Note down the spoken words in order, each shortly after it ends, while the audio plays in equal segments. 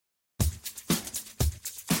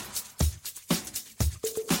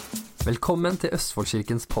Velkommen til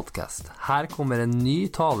Østfoldkirkens podcast. Her kommer en ny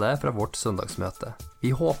tale fra vårt søndagsmøte. Vi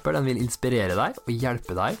håper den vil inspirere deg og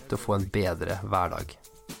hjelpe deg til å få en bedre hverdag.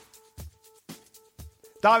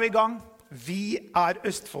 Da er vi i gang. Vi er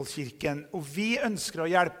Østfoldkirken, og vi ønsker å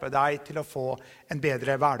hjelpe deg til å få en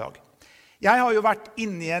bedre hverdag. Jeg har jo vært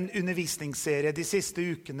inne i en undervisningsserie de siste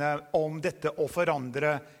ukene om dette å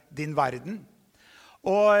forandre din verden.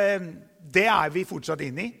 Og det er vi fortsatt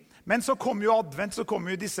inne i. Men så kommer jo advent, så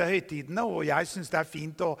kommer jo disse høytidene, og jeg synes det er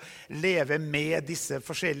fint å leve med disse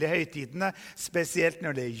forskjellige høytidene, spesielt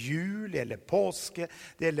når det er jul, det gjelder påske,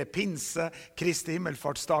 det gjelder pinse, Kristi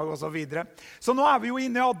himmelfartsdag og så videre. Så nå er vi jo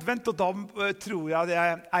inne i advent, og da tror jeg det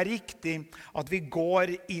er riktig at vi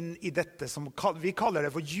går inn i dette som vi kaller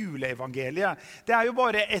det for juleevangeliet. Det er jo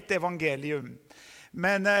bare et evangelium.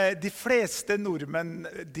 Men de fleste nordmenn,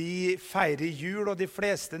 de feirer jul, og de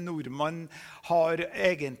fleste nordmenn har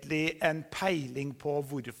egentlig en peiling på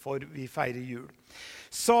hvorfor vi feirer jul.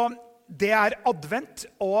 Så det er advent,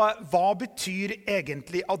 og hva betyr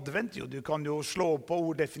egentlig advent? Jo, du kan jo slå på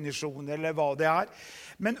orddefinisjoner eller hva det er.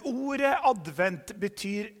 Men ordet advent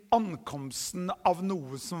betyr ankomsten av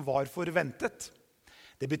noe som var forventet.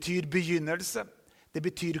 Det betyr begynnelse, det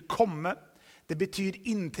betyr komme, det betyr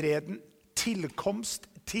inntreden, tilkomst,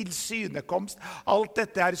 tilsynekomst. Alt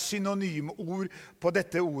dette er synonymord på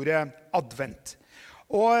dette ordet advent.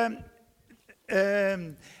 Og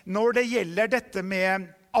når det gjelder dette med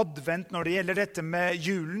advent, når det gjelder dette med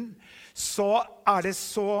julen, så er det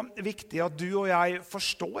så viktig at du og jeg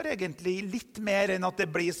forstår egentlig litt mer enn at det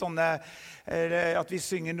blir sånne, at vi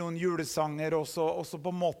synger noen julesanger, og så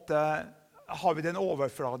på en måte har vi den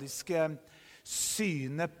overfladiske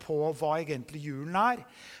synet på hva egentlig julen er.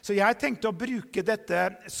 Så jeg tenkte å bruke dette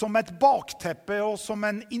som et bakteppe og som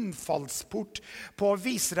en innfallsport på å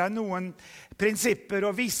vise deg noen prinsipper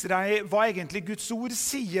og vise deg hva egentlig Guds ord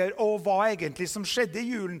sier og hva egentlig som skjedde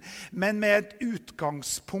i julen, men med et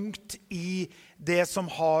utgangspunkt i det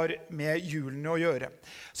som har med julen å gjøre.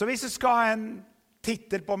 Så hvis jeg skal ha en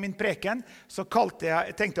titel på min preken, så tenkte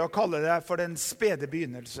jeg å kalle det for den spede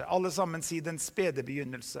begynnelse. Alle sammen sier den spede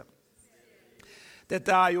begynnelse.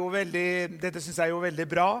 Dette synes jeg er jo veldig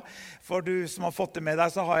bra. For du som har fått det med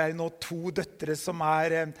deg, så har jeg nå 2 døtre som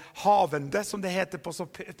er havende, som det heter på så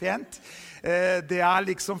pent. Det er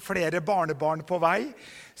liksom flere barnebarn på vei,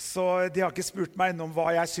 så de har ikke spurt meg om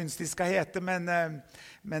hva jeg synes de skal hete, men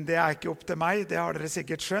det er ikke opp til meg, det har dere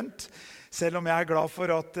sikkert skjønt. Selv om jeg er glad for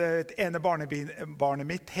at et ene barnet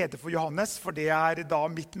mitt heter for Johannes, for det er da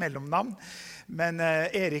mitt mellomnavn. Men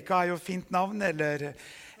Erika er jo fint navn,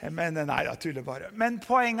 men nei, jeg tuller bare. Men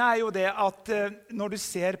poenget er jo det at når du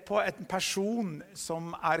ser på en person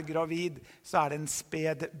som er gravid, så er det en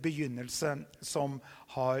sped begynnelse som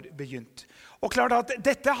har begynt. Og klart at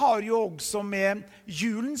dette har jo også med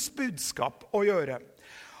julens budskap å gjøre.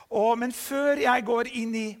 Men før jeg går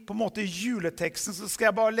inn i på en måte juleteksten, så skal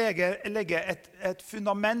jeg bare legge et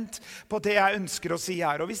fundament på det jeg ønsker å si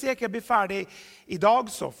her. Og hvis jeg ikke blir ferdig i dag,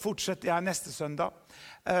 så fortsetter jeg neste søndag.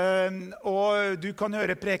 Og du kan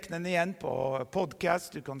høre prekenen igjen på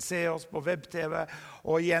podcast, du kan se oss på web-tv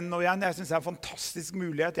og igjen. Jeg synes det er en fantastisk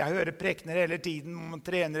mulighet. Jeg hører prekener hele tiden om man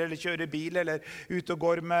trener eller kjører bil eller ut og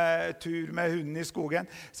går med tur med hunden i skogen.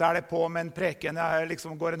 Så er det på med en preken. Jeg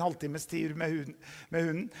liksom går en halvtimes tur med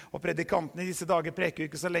hunden. Og predikanten i disse dager preker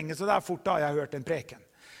ikke så lenge, så det er fort da jeg har hørt en preken.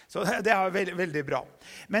 Så det er veldig, veldig bra.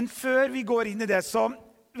 Men før vi går inn i det, så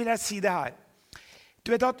vil jeg si det her.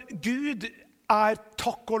 Du vet at Gud er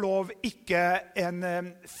takk og lov ikke en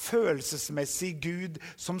følelsesmessig Gud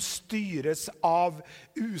som styres av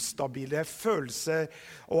ustabile følelser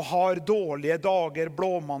og har dårlige dager,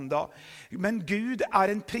 blåmandag. Men Gud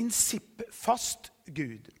er en prinsippfast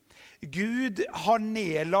Gud. Gud har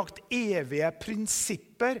nedlagt evige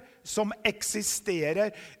prinsipper som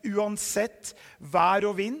eksisterer uansett vær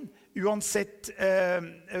og vind, uansett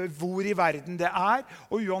hvor i verden det er,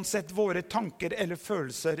 og uansett våre tanker eller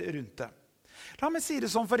følelser rundt det. La meg si det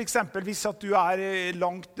sånn, for eksempel, hvis at du er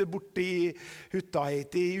langt borte i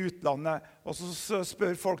Hutta-Haiti i utlandet, og så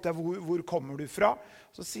spør folk deg, hvor kommer du fra?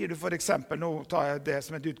 Så sier du for eksempel, nå tar jeg det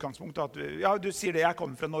som et utgangspunkt, at du sier det, jeg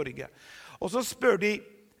kommer fra Norge. Og så spør de,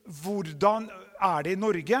 hvordan er det i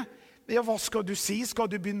Norge? Ja, hva skal du si? Skal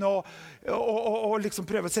du begynne å liksom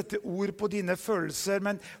prøve å sette ord på dine følelser?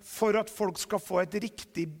 Men for at folk skal få et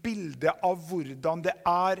riktig bilde av hvordan det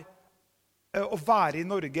er å være i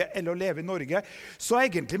Norge eller å leve i Norge, så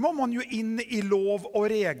egentlig må man jo inn i lov og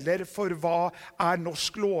regler for hva er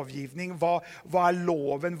norsk lovgivning, hva er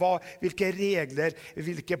loven, hvilke regler,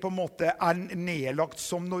 hvilke på en måte er nedlagt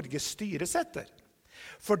som Norge styres etter.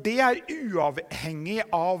 For det uavhengig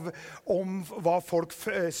av hva folk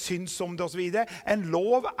syns om det og så videre. En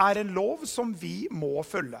lov en lov som vi må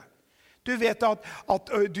følge. Du vet at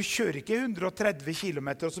du kjører ikke 130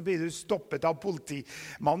 kilometer, og så blir du stoppet av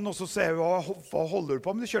politimannen, og så sier du, hva holder du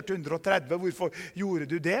på med? Du kjørte 130, hvorfor gjorde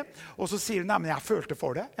du det? Og så sier du, nei, men jeg følte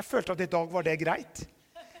for det. Jeg følte at i dag var det greit.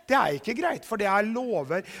 Det ikke greit, for det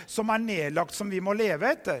lover som nedlagt som vi må leve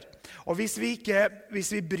etter. Og hvis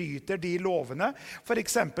vi bryter de lovene, for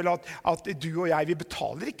eksempel at du og jeg, vi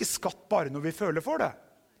betaler ikke skatt bare når vi føler for det.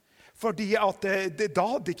 Fordi at da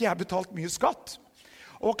hadde ikke jeg betalt mye skatt.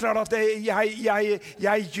 Og klart at jeg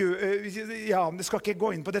skal ikke gå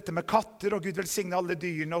inn på dette med katter, og Gud velsigne alle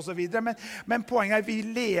dyrene og så videre, men poenget vi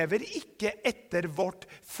lever ikke etter vårt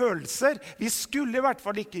følelser. Vi skulle i hvert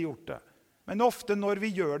fall ikke gjort det. Men ofte når vi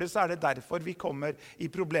gjør det, så det derfor vi kommer i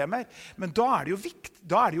problemer. Men da det jo viktig,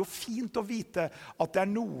 da det jo fint å vite at det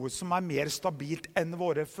noe som mer stabilt enn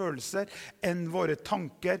våre følelser, enn våre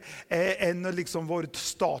tanker, enn liksom vår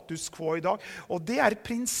status quo i dag. Og det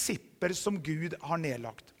prinsipper som Gud har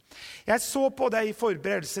nedlagt. Jeg så på det i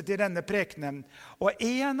forberedelse til denne prekenen, og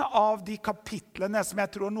en av de kapitlene som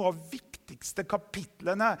jeg tror noe av viktigste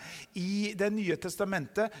kapitlene i det nye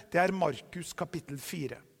testamentet, det Markus kapittel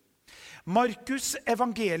 4. Markus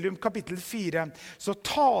evangelium kapittel 4, så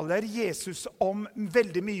taler Jesus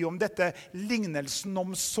veldig mye om dette lignelsen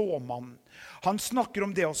om såmannen. Han snakker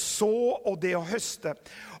om det å så og det å høste.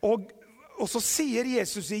 Og så sier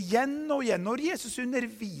Jesus igjen og igjen, når Jesus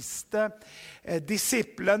underviste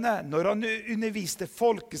disiplene, når han underviste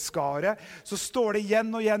folkeskare, så står det igjen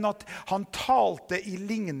og igjen at han talte i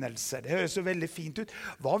lignelser. Det høres jo veldig fint ut.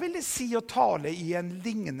 Hva vil det si å tale i en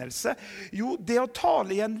lignelse? Jo, det å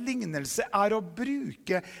tale i en lignelse å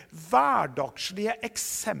bruke hverdagslige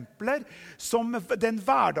eksempler som den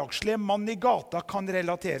hverdagslige mann i gata kan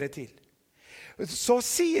relatere til. Så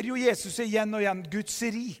sier jo Jesus igjen og igjen, Guds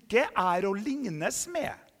rike å lignes med.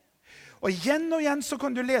 Og igjen så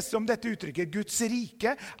kan du lese om dette uttrykket, Guds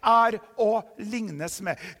rike å lignes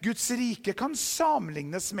med. Guds rike kan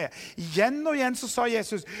sammenlignes med. Igjen og igjen så sa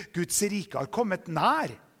Jesus, Guds rike har kommet nær.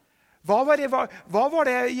 Hva var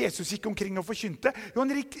det Jesus gikk omkring og forkynte? Jo,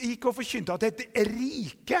 han gikk og forkynte at et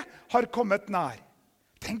rike har kommet nær.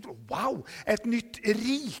 Tenk, wow, et nytt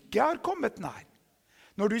rike har kommet nær.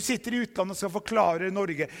 Når du sitter i utlandet og skal forklare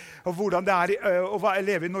Norge, og hvordan det å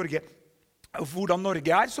leve i Norge, og hvordan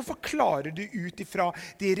Norge så forklarer du ut ifra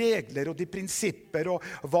de regler og de prinsipper og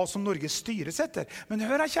hva som Norge styres etter. Men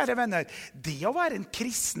hør her, kjære venner, det å være en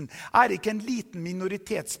kristen ikke en liten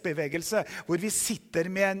minoritetsbevegelse hvor vi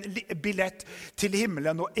sitter med en billett til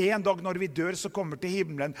himmelen, og en dag når vi dør så kommer til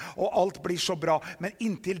himmelen, og alt blir så bra. Men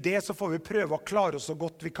inntil det så får vi prøve å klare oss så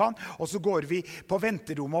godt vi kan, og så går vi på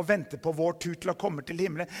venterommet og venter på vår tur til å komme til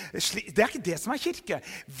himmelen. Det ikke det som kirke.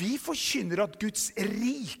 Vi forkynner at Guds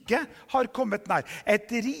rike har kommet nær. Et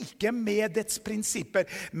rike med dets prinsipper,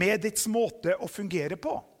 med dets måte å fungere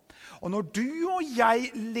på. Og når du og jeg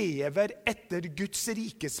lever etter Guds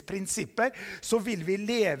rikes prinsipper, så vil vi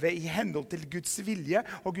leve i henhold til Guds vilje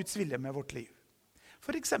og Guds vilje med vårt liv.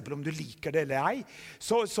 For eksempel om du liker det eller ei,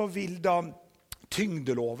 så vil da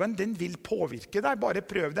tyngdeloven, den vil påvirke deg. Bare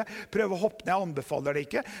prøv det. Prøv å hoppe ned, jeg anbefaler det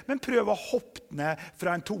ikke, men prøv å hoppe ned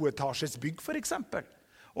fra en 2-etasjes bygg for eksempel.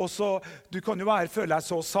 Og så, du kan jo føle deg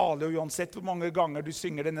så salig, og uansett hvor mange ganger du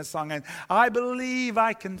synger denne sangen. I believe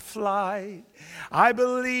I can fly. I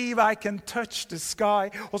believe I can touch the sky.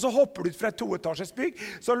 Og så hopper du ut fra et 2-etasjes bygg,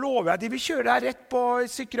 så lover jeg de vil kjøre deg rett på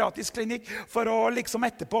psykiatrisk klinikk for å liksom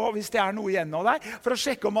etterpå, hvis det noe igjen av deg, for å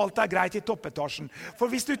sjekke om alt greit i toppetasjen. For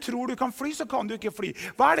hvis du tror du kan fly, så kan du ikke fly.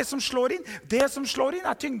 Hva det som slår inn? Det som slår inn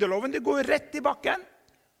tyngdeloven. Du går rett i bakken.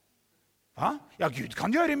 Ja, Gud kan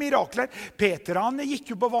gjøre mirakler. Peter, han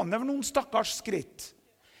gikk jo på vannet med noen stakkars skritt.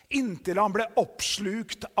 Inntil han ble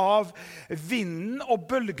oppslukt av vinden og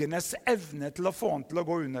bølgenes evne til å få han til å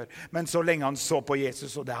gå under. Men så lenge han så på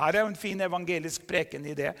Jesus, og det her jo en fin evangelisk preken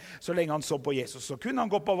i det, så lenge han så på Jesus, så kunne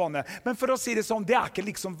han gå på vannet. Men for å si det sånn, det ikke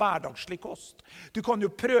liksom hverdagslig kost. Du kan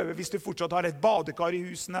jo prøve hvis du fortsatt har et badekar i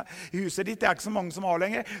huset ditt, det ikke så mange som har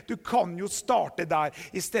lenger. Du kan jo starte der,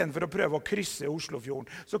 i stedet for å prøve å krysse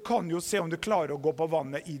Oslofjorden. Så kan du jo se om du klarer å gå på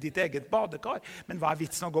vannet i ditt eget badekar. Men hva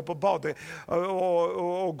vitsen å gå på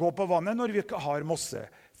og gå på vannet når vi har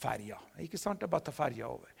Mosseferja? Ikke sant? Det bare ta ferja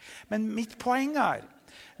over. Men mitt poeng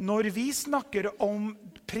når vi snakker om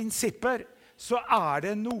prinsipper, så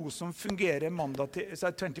det noe som fungerer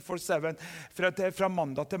 24/7 fra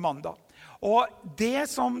mandag til mandag. Og det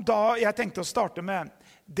som da jeg tenkte å starte med,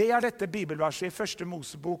 Det dette bibelverset i 1.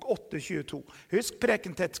 Mosebok 8:22. Husk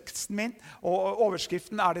prekenteksten min, og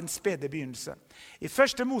overskriften den spede begynnelse. I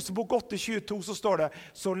 1. Mosebok 8:22 så står det: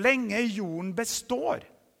 så lenge jorden består,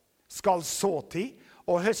 skal såtid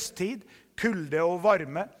og høsttid, kulde og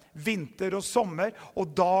varme, vinter og sommer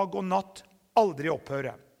og dag og natt aldri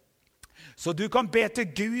opphøre. Så du kan be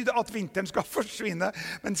til Gud at vinteren skal forsvinne,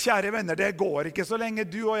 men kjære venner, det går ikke. Så lenge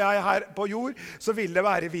du og jeg her på jord, så vil det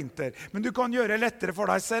være vinter. Men du kan gjøre lettere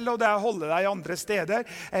for deg selv, og det å holde deg andre steder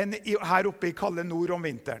enn her oppe i kalde nord om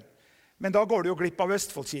vinteren. Men da går du jo glipp av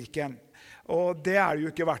Østfoldkirken, og det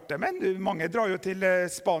jo ikke verdt det. Men mange drar jo til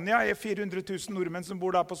Spania, 400 000 nordmenn som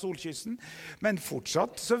bor der på solkysten. Men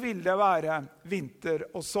fortsatt så vil det være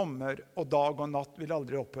vinter og sommer, og dag og natt vil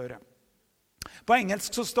aldri opphøre. På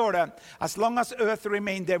engelsk så står det: as long as earth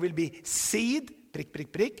remain, there will be seed, prikk,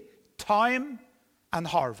 prikk, prikk, time and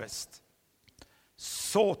harvest.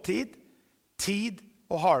 Såtid, tid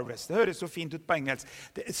og harvest. Det høres så fint ut på engelsk.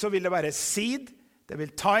 Så vil det være seed, det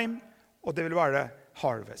vil time, og det vil være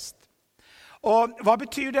harvest. Og hva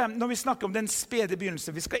betyr det når vi snakker om den spede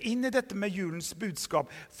begynnelse? Vi skal inn i dette med julens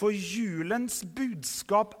budskap, for julens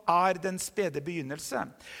budskap den spede begynnelse.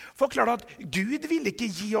 Forklar at Gud vil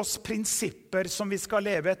ikke gi oss prinsipper som vi skal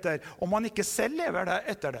leve etter, om han ikke selv lever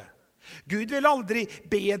etter det. Gud vil aldri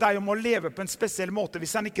be deg om å leve på en spesiell måte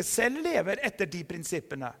hvis han ikke selv lever etter de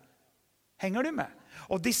prinsippene. Henger du med?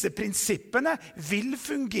 Og disse prinsippene vil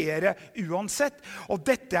fungere uansett. Og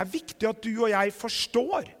dette viktig at du og jeg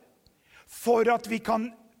forstår. For at vi kan,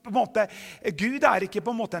 på en måte, Gud ikke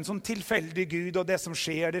på en måte en sånn tilfeldig Gud, og det som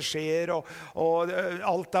skjer, det skjer, og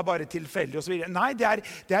alt bare tilfeldig og så videre. Nei,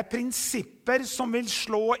 det prinsipper som vil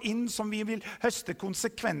slå inn, som vi vil høste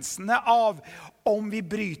konsekvensene av, om vi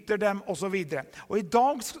bryter dem, og så videre. Og i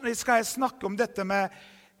dag skal jeg snakke om dette med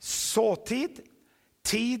såtid,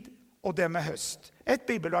 tid og det med høst. Et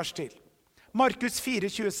bibelvers til. Markus 4,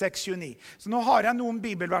 26-29. Så nå har jeg noen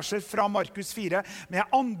bibelverser fra Markus 4, men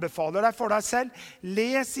jeg anbefaler deg for deg selv,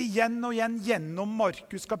 les igjen og igjen gjennom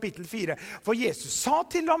Markus kapittel 4. For Jesus sa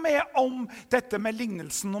til og med om dette med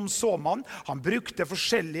lignelsen om såmann. Han brukte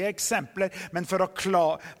forskjellige eksempler, men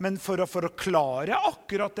for å forklare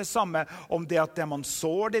akkurat det samme om det at det man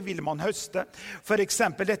sår, det vil man høste. For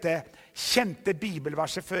eksempel dette kjente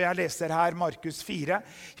bibelverset, før jeg leser her Markus 4,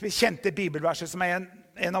 kjente bibelverset som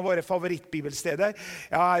en av våre favorittbibelsteder.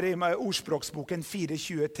 I ordspråksboken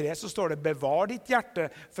 4.23 så står det: bevar ditt hjerte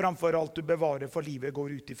framfor alt du bevarer, for livet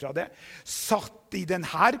går ut ifra det. Satt i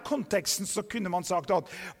denne konteksten så kunne man sagt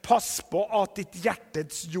at pass på at ditt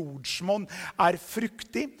hjertets jordsmonn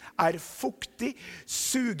fruktig, fuktig,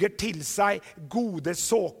 suger til seg gode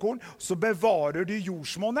såkorn, så bevarer du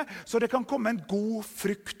jordsmonnet, så det kan komme en god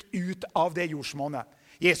frukt ut av det jordsmonnet.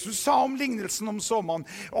 Jesus sa om lignelsen om såmann: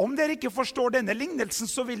 om dere ikke forstår denne lignelsen,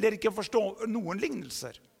 så vil dere ikke forstå noen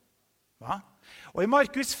lignelser. Hva? Og i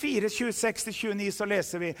Markus 4, 26-29 så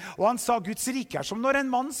leser vi: og han sa, Guds rike som når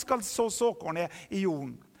en mann skal så såkornet i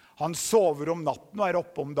jorden. Han sover om natten og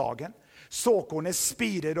oppe om dagen. Såkornet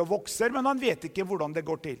spirer og vokser, men han vet ikke hvordan det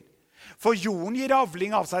går til. For jorden gir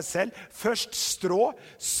avling av seg selv, først strå,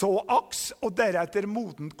 så aks, og deretter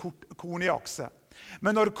modent korn i akset.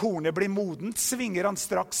 Men når kornet blir modent, svinger han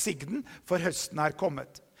straks sigden, for høsten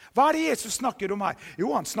kommet. Hva det Jesus snakker om her?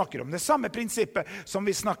 Jo, han snakker om det samme prinsippet som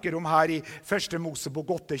vi snakker om her i 1.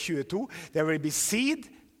 Mosebok 8:22. There will be seed,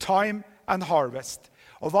 time and harvest.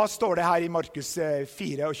 Og hva står det her i Markus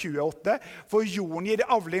 4:28? For jorden gir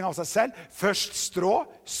avling av seg selv, først strå,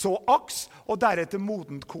 så aks, og deretter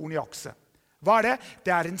modent korn i akset. Hva det?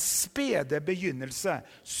 Det en spede begynnelse,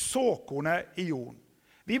 såkornet i jorden.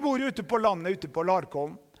 Vi bor ute på landet, ute på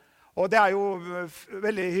Larkollen, og det jo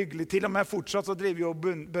veldig hyggelig. Til og med fortsatt så driver jo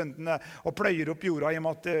bøndene og pløyer opp jorda, i og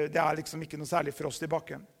med at det liksom ikke noe særlig frost i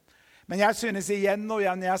bakken. Men jeg synes igjen og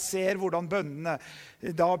igjen, jeg ser hvordan bøndene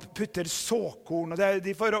da putter såkorn, og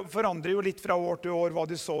de forandrer jo litt fra år til år hva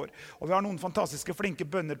de sår. Og vi har noen fantastiske flinke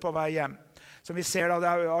bønder på vei hjem, som vi ser da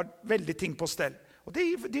det har veldig ting på stell. Og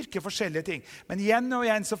de dyrker forskjellige ting. Men igjen og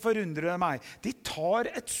igjen så forundrer det meg. De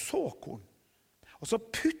tar et såkorn, og så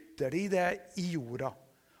putter de det i jorda.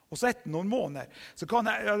 Og så etter noen måneder, så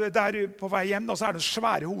der på vei hjem, da, så det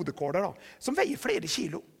svære hodekåler da, som veier flere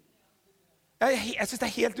kilo. Jeg synes det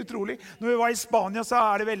helt utrolig. Når vi var i Spania, så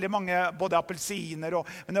det veldig mange, både appelsiner,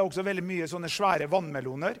 men det også veldig mye sånne svære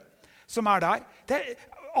vannmeloner som der.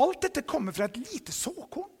 Alt dette kommer fra et lite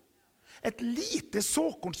såkorn. Et lite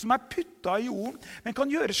såkorn som puttet i jorden, men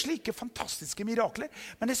kan gjøre slike fantastiske mirakler.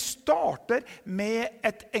 Men det starter med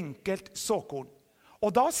et enkelt såkorn. Og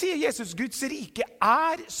da sier Jesus, Guds rike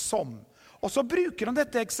som. Og så bruker han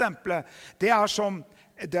dette eksempelet. Det som,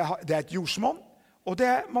 det et jordsmonn, Og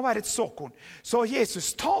det må være et såkorn. Så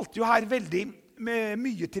Jesus talte jo her veldig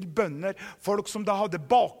mye til bønder, folk som da hadde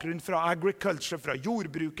bakgrunn fra agriculture, fra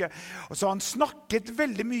jordbruket. Og så han snakket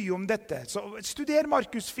veldig mye om dette. Så studer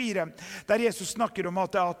Markus 4, der Jesus snakker om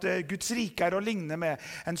at Guds rike å ligne med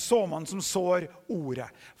en såmann som sår ordet.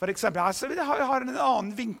 For eksempel, jeg har en annen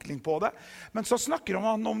vinkling på det, men så snakker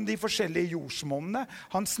han om de forskjellige jordsmonnene.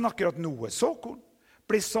 Han snakker at noe såkorn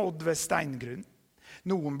blir sådd ved steingrunn.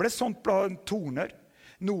 Noen ble sådd blant torner.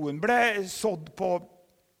 Noen ble sådd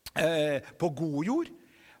på god jord.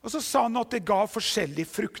 Og så sa han at det ga forskjellige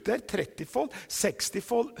frukter, 30-fold,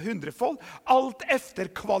 60-fold, 100-fold, alt efter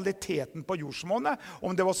kvaliteten på jordsmonnet.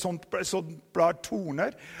 Om det var sånt blant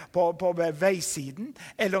torner på veisiden,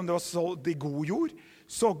 eller om det var sådd i god jord.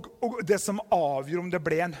 Så det som avgjorde om det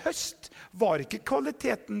ble en høst, var ikke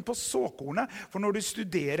kvaliteten på såkornet. For når du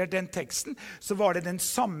studerer den teksten, så var det den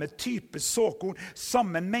samme type såkorn,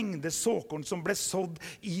 samme mengde såkorn som ble sådd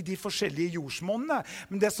i de forskjellige jordsmonnene.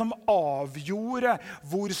 Men det som avgjorde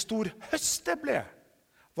hvor stor høst det ble,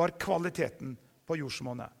 var kvaliteten på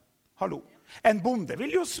jordsmonnet. Hallo. En bonde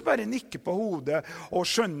vil jo bare nikke på hodet og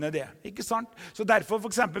skjønne det, ikke sant? Så derfor,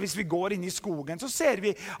 for eksempel, hvis vi går inn i skogen, så ser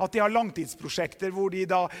vi at de har langtidsprosjekter hvor de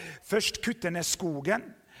da først kutter ned skogen,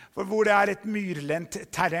 for hvor det er et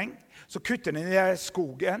myrlendt terreng. Så kutter de ned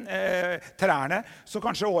skogen, trærne, så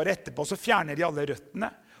kanskje året etterpå så fjerner de alle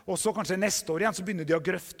røttene. Og så kanskje neste år igjen så begynner de å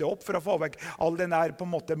grøfte opp for å få vekk all den der på en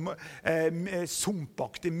måte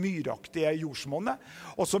sumpaktige, myraktige jordsmonnet.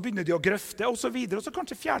 Og så begynner de å grøfte og så videre, og så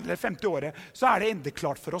kanskje 4. eller 5. året så er det endelig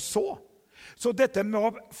klart for å så. Så dette med å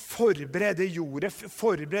forberede jordet,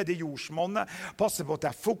 forberede jordsmonnet, passe på at det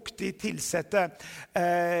er fuktig, tilsette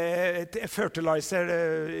fertilizer,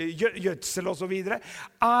 gjødsel og så videre,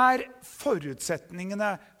 er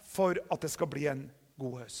forutsetningene for at det skal bli en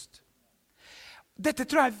god høst. Dette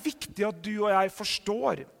tror jeg er viktig at du og jeg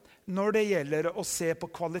forstår når det gjelder å se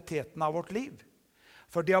på kvaliteten av vårt liv.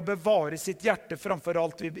 For det å bevare sitt hjerte framfor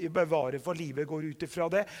alt vi bevarer for livet går ut ifra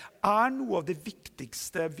det, er noe av det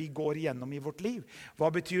viktigste vi går igjennom i vårt liv.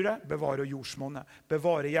 Hva betyr det? Bevare jordsmonnet,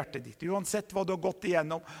 bevare hjertet ditt. Uansett hva du har gått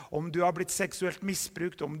igjennom, om du har blitt seksuelt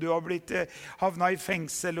misbrukt, om du har blitt havnet i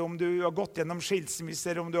fengsel, om du har gått gjennom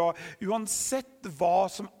skilsmisser, uansett hva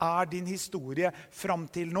som er din historie fram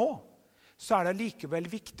til nå, så er det likevel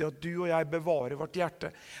viktig at du og jeg bevarer vårt hjerte.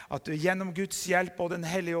 At du gjennom Guds hjelp og den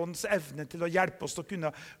hellige åndens evne til å hjelpe oss til å kunne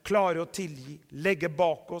klare å tilgi, legge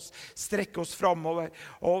bak oss, strekke oss fremover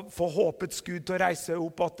og få håpets Gud til å reise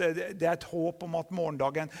opp, at det er et håp om at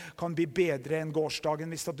morgendagen kan bli bedre enn gårsdagen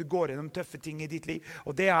hvis at du går gjennom tøffe ting i ditt liv.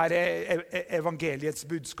 Og det er evangeliets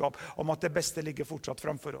budskap om at det beste ligger fortsatt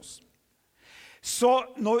framfor oss. Så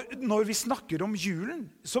når vi snakker om julen,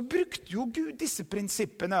 så brukte jo Gud disse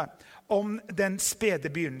prinsippene om den spede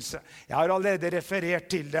begynnelse. Jeg har allerede referert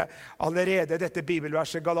til det, dette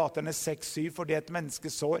bibelverset Galaterne 6-7, for det et menneske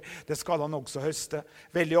sår, det skal han også høste.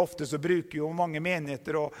 Veldig ofte så bruker jo mange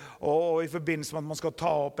menigheter, og i forbindelse med at man skal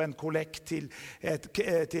ta opp en kollekt til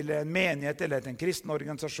en menighet eller til en kristen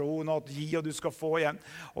organisasjon, og at gi og du skal få igjen.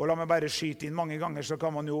 Og la meg bare skyte inn, mange ganger så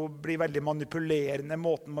kan man jo bli veldig manipulerende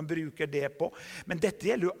måten man bruker det på. Men dette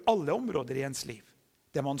gjelder jo alle områder i ens liv.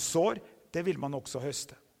 Det man sår, det vil man også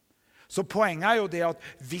høste. Så poenget er jo det at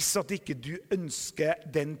hvis at ikke du ønsker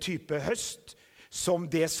den type høst som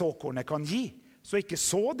det såkornet kan gi, så ikke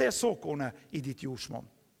så det såkornet i ditt jordsmonn.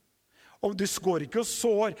 Og du går ikke og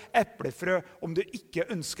sår eplefrø om du ikke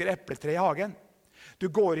ønsker epletre i hagen. Du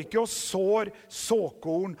går ikke og sår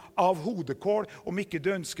såkorn av hodekål om ikke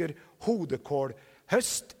du ønsker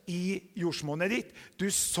hodekålhøst i jordsmonnet ditt.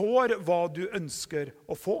 Du sår hva du ønsker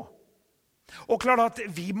å få. Og klart at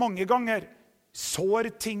vi mange ganger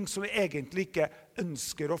sår ting som vi egentlig ikke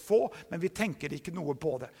ønsker å få, men vi tenker ikke noe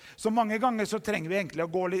på det. Så mange ganger så trenger vi egentlig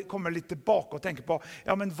å komme litt tilbake og tenke på,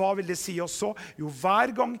 ja, men hva vil det si oss så? Jo,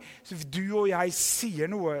 hver gang du og jeg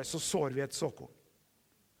sier noe, så sår vi et såkorn.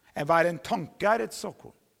 Hver en tanke er et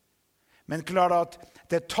såkorn. Men klart at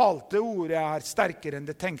det talte ordet er sterkere enn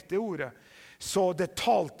det tenkte ordet. Så det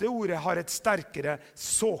talte ordet har et sterkere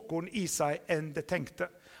såkorn i seg enn det tenkte.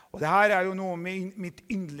 Og det her er jo noe med mitt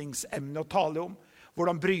yndlingsemne å tale om.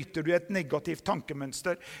 Hvordan bryter du et negativt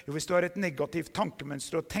tankemønster? Jo, hvis du har et negativt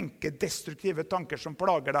tankemønster og tenker destruktive tanker som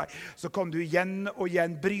plager deg, så kan du igjen og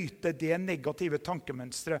igjen bryte det negative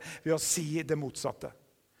tankemønstret ved å si det motsatte.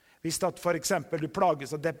 Hvis at for eksempel du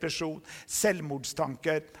plages av depresjon,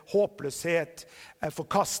 selvmordstanker, håpløshet,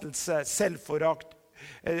 forkastelse, selvforakt,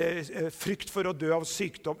 frykt for å dø av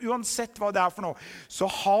sykdom, uansett hva det er for noe, så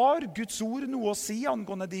har Guds ord noe å si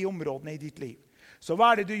angående de områdene i ditt liv. Så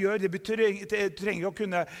hva det du gjør? Du trenger å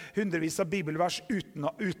kunne hundrevis av bibelvers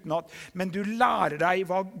utenat, men du lærer deg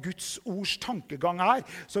hva Guds ords tankegang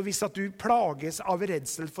Så hvis at du plages av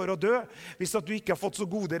redsel for å dø, hvis at du ikke har fått så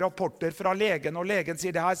gode rapporter fra legen, og legen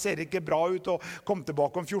sier det her ser ikke bra ut, og kom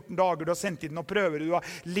tilbake om 14 dager, du har sendt inn noen prøver, du er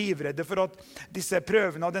livredde for at disse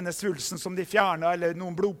prøvene av denne svulsten som de fjernet, eller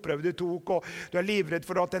noen blodprøver du tok, og du er livredd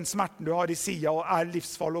for at den smerten du har i siden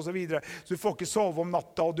livsfall og så videre, så du får ikke sove om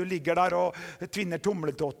natta, og du ligger der og tvinner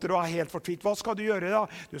tommeltotter og helt fortvilt. Hva skal du gjøre da?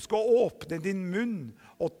 Du skal åpne din munn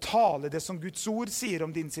og tale det som Guds ord sier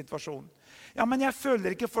om din situasjon. Ja, men jeg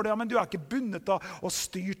føler ikke for det. Ja, men du er ikke bundet av og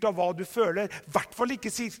styrt av hva du føler. I hvert fall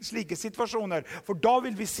ikke slike situasjoner, for da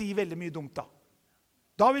vil vi si veldig mye dumt da.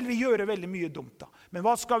 Da vil vi gjøre veldig mye dumt da. Men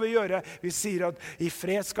hva skal vi gjøre? Vi sier at i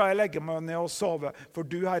fred skal jeg legge meg ned og sove, for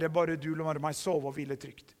du, Herre, bare du lar meg sove og hvile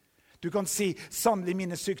trygt. Du kan si, sannelig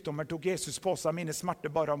mine sykdommer tok Jesus på seg, mine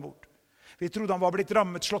smerter bar han bort. Vi trodde han var blitt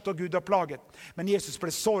rammet, slått av Gud og plaget. Men Jesus ble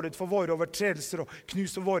såret for våre overtredelser og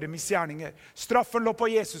knust for våre misgjerninger. Straffen lå på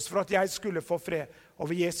Jesus for at jeg skulle få fred. Og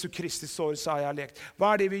ved Jesu Kristi sår så har jeg lekt.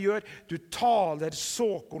 Hva det vi gjør? Du taler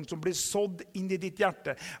såkorn som blir sådd inn i ditt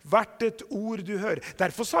hjerte. Hvert et ord du hører.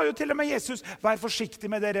 Derfor sa jo til og med Jesus, vær forsiktig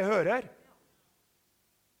med dere hører.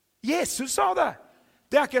 Jesus sa det.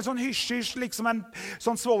 Det ikke en sånn hysj-hysj, liksom en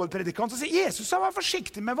sånn svovelpredikant som sier, Jesus sa, vær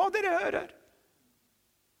forsiktig med hva dere hører.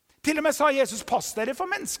 Til og med sa Jesus, pass dere for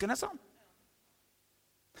menneskene, sa han.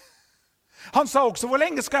 Han sa også, hvor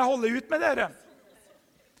lenge skal jeg holde ut med dere?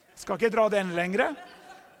 Skal ikke dra det enda lengre.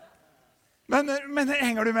 Men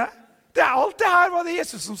henger du med? Alt det her var det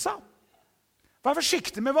Jesus som sa. Vær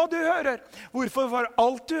forsiktig med hva du hører. Hvorfor? For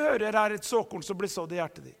alt du hører et såkorn som blir sådd i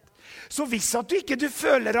hjertet ditt. Så hvis at du ikke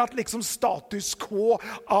føler at liksom status quo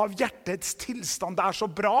av hjertets tilstand så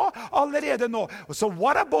bra allerede nå, så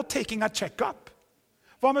what about taking a check-up?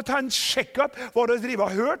 Hva med å ta en check-up? Hva du driver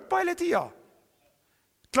og hørt på hele tiden?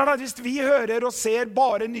 Klart at hvis vi hører og ser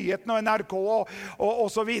bare nyhetene og NRK og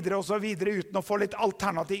så videre, uten å få litt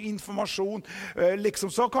alternativ informasjon,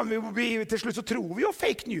 liksom, så kan vi til slutt så tror vi jo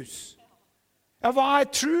fake news. Ja, hva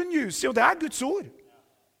true news? Jo, det Guds ord.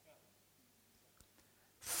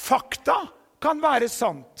 Fakta kan være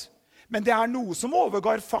sant, men det noe som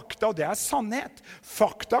overgår fakta, og det sannhet.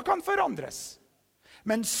 Fakta kan forandres.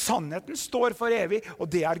 Men sannheten står for evig, og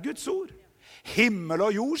det Guds ord. Himmel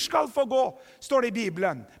og jord skal få gå, står det i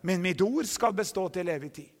Bibelen, men mitt ord skal bestå til evig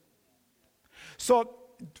tid. Så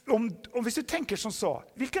hvis du tenker sånn så,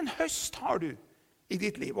 hvilken høst har du i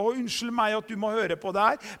ditt liv? Og unnskyld meg at du må høre på det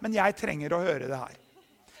her, men jeg trenger å høre det her.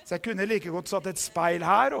 Så jeg kunne like godt satt et speil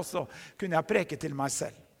her, og så kunne jeg preke til meg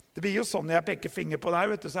selv. Det blir jo sånn når jeg peker finger på deg,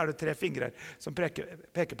 vet du, så det 3 fingre som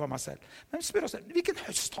peker på meg selv. Men spør oss, hvilken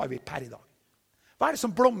høst har vi per i dag? Hva det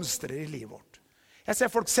som blomstrer i livet vårt? Jeg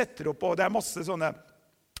ser folk setter opp, og det masse sånne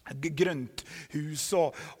grønthus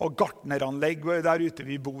og gartneranlegg der ute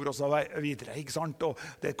vi bor og så videre, ikke sant? Og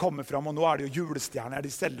det kommer frem, og nå det jo julestjerner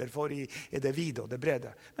de selger for i det vide og det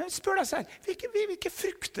brede. Men spør deg selv, hvilke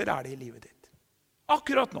frukter det i livet ditt?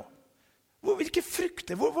 Akkurat nå. Hvilke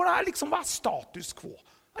frukter? Hva status quo?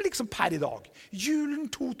 Liksom per i dag. Julen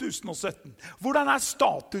 2017. Hvordan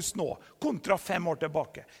status nå? Kontra 5 år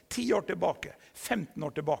tilbake, 10 år tilbake, 15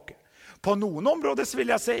 år tilbake. På noen områder så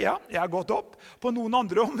vil jeg si, ja, jeg har gått opp. På noen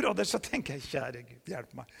andre områder så tenker jeg, kjære Gud,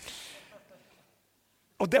 hjelp meg.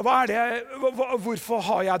 Og hvorfor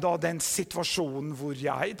har jeg da den situasjonen hvor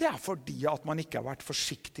jeg... Det fordi at man ikke har vært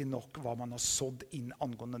forsiktig nok hva man har sådd inn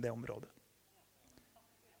angående det området.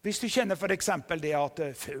 Hvis du kjenner for eksempel det at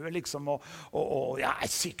før liksom, og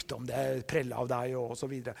sykdom, det preller av deg og så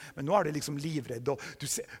videre. Men nå det liksom livredd. Og du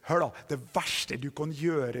ser, hør da, det verste du kan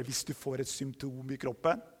gjøre hvis du får et symptom i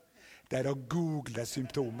kroppen, det å google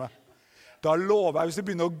symptomet. Da lover jeg, hvis du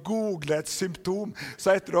begynner å google et symptom,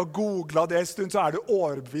 så etter å ha googlet det en stund, så du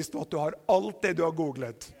overbevist om at du har alt det du har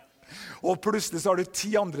googlet. Og plutselig så har du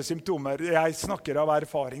 10 andre symptomer. Jeg snakker av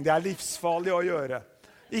erfaring. Det livsfarlig å gjøre.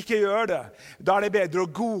 Ikke gjør det. Da det bedre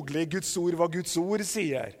å google i Guds ord hva Guds ord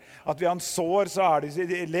sier. At ved hans sår så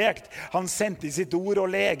det lekt. Han sendte i sitt ord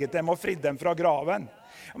og leget dem og fridde dem fra graven.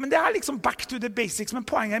 Ja, men det liksom back to the basics, men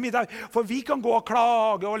poenget mitt for vi kan gå og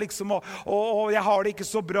klage og liksom, og jeg har det ikke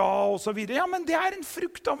så bra og så videre. Ja, men det en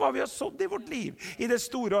frukt av hva vi har sådd i vårt liv, i det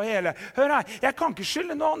store og hele. Hør her, jeg kan ikke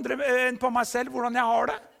skylde noen andre enn på meg selv hvordan jeg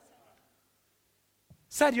har det.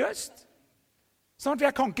 Seriøst. Sånn at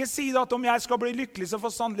jeg kan ikke si at om jeg skal bli lykkelig, så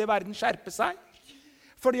får sannelig verden skjerpe seg.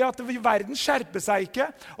 Fordi at verden skjerper seg ikke,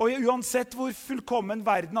 og uansett hvor fullkommen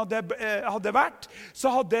verden hadde vært,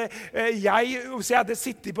 så hadde hvis jeg hadde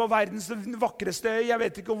sittet på verdens vakreste øy, jeg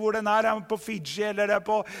vet ikke hvor den er på Fiji, eller det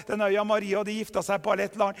på den øya Maria, og de gifta seg på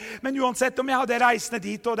eller et eller annet. Men uansett om jeg hadde reist ned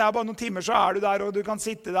dit, og det bare noen timer, så du der, og du kan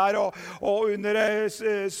sitte der og under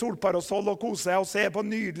solparasoll og kose deg og se på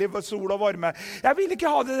nydelig sol og varme. Jeg vil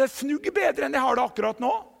ikke ha det fnugg bedre enn jeg har det akkurat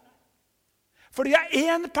nå. Fordi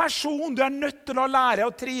en person du nødt til å lære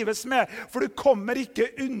å trives med, for du kommer ikke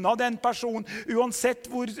unna den personen, uansett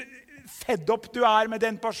hvor fedd opp du med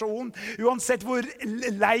den personen, uansett hvor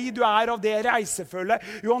lei du av det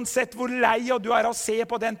reisefølget, uansett hvor lei du av å se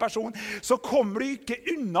på den personen, så kommer du ikke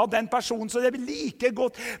unna den personen, så det like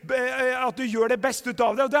godt at du gjør det beste ut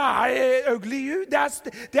av det, og det ugly you,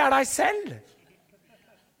 det deg selv.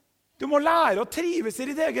 Du må lære å trives i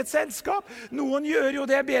ditt eget selskap. Noen gjør jo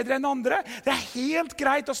det bedre enn andre. Det helt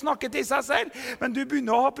greit å snakke til seg selv, men du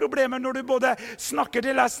begynner å ha problemer når du både snakker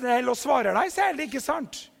til deg selv og svarer deg selv, ikke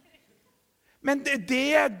sant? Men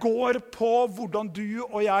det går på hvordan du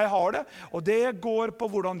og jeg har det, og det går på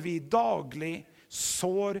hvordan vi daglig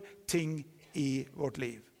sår ting i vårt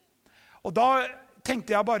liv. Og da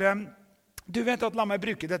tenkte jeg bare, du vet at la meg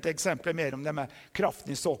bruke dette eksempelet mer om det med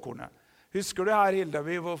kraften i såkornet. Husker du her, Hilde?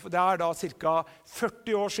 Det da cirka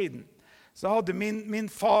 40 år siden. Så hadde min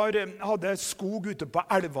far hadde skog ute på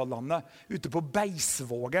Elvalandet, ute på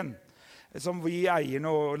Bedsvågen, som vi eier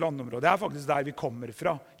noe landområde. Det faktisk der vi kommer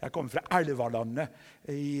fra. Jeg kommer fra Elvalandet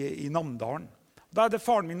i Namdalen. Da hadde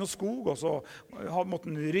faren min noe skog, og så måtte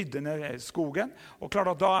han rydde ned skogen. Og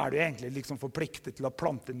klart at da du egentlig liksom forpliktet til å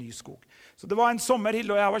plante ny skog. Så det var en sommer,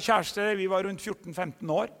 Hilde og jeg var kjærester, vi var rundt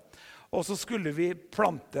 14-15 år. Og så skulle vi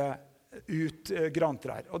plante ut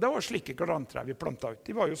grantrær. Og det var slike grantrær vi plantet ut.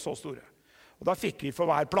 De var jo så store. Og da fikk vi for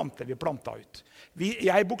hver plante vi plantet ut.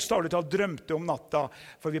 Jeg bokstavelig talt drømte om natta,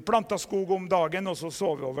 for vi plantet skog om dagen, og så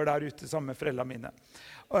sov vi over der ute sammen med foreldrene mine.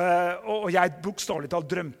 Og jeg bokstavelig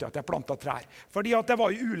talt drømte at jeg plantet trær. Fordi at det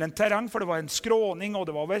var jo ulendt terreng, for det var en skråning,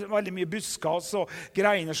 og det var veldig mye buskas og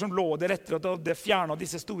greiner som lå der etter at det fjernet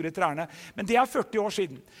disse store trærne. Men det 40 år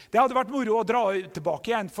siden. Det hadde vært moro å dra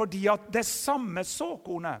tilbake igjen, fordi at det samme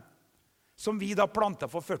såkornet som vi da plantet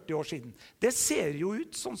for 40 år siden, det ser jo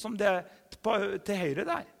ut sånn som det til høyre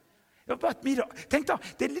der. Tenk da,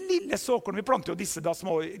 det lille såkornet, vi plantet jo disse da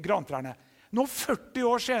små grantrærne. Nå 40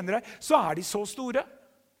 år senere så de så store.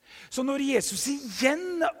 Så når Jesus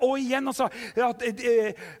igjen og igjen sa,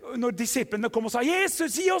 når disiplene kom og sa,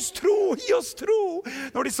 Jesus, gi oss tro, gi oss tro.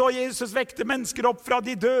 Når de så Jesus vekte mennesker opp fra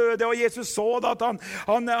de døde, og Jesus så at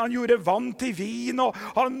han gjorde vann til vin, og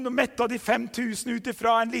han mettet de 5000 ut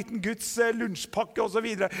fra en liten Guds lunsjpakke og så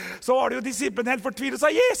videre. Så var det jo disiplene helt fortvilet og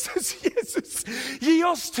sa, Jesus, Jesus, gi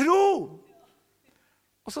oss tro.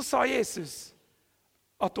 Og så sa Jesus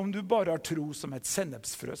at om du bare har tro som et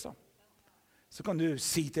sennepsfrø, så kan du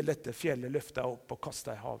si til dette fjellet, løft deg opp og kast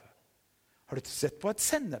deg i havet. Har du sett på et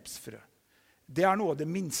sennepsfrø? Det noe av det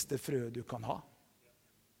minste frøet du kan ha.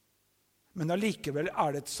 Men allikevel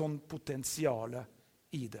det et sånn potensiale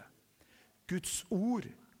i det. Guds ord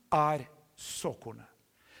såkornet,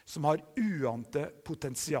 som har uante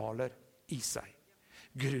potensialer i seg.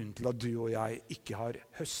 Grunnen til at du og jeg ikke har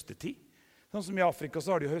høstetid. Sånn som i Afrika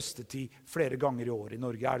så har de høstetid flere ganger i året. I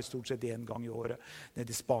Norge det stort sett 1 gang i året.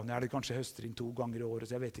 Nede i Spania det kanskje høstetid 2 ganger i året,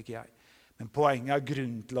 så jeg vet ikke jeg. Men poenget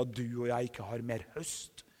grunnen til at du og jeg ikke har mer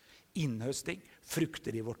høst, innhøsting,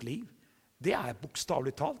 frukter i vårt liv, det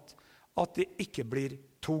bokstavelig talt at det ikke blir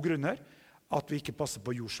 2 grunner. At vi ikke passer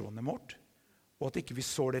på jordsvannet vårt, og at ikke vi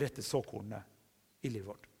sår det rette såkornet i livet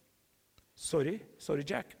vårt. Sorry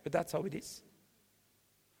Jack, but that's how it is.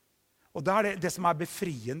 Og det som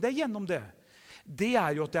befriende gjennom det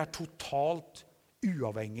jo at det totalt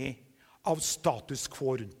uavhengig av status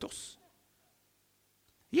quo rundt oss.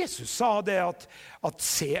 Jesus sa det at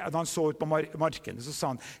se, da han så ut på markene, så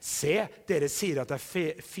sa han, se, dere sier at det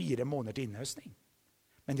 4 måneder til innhøstning.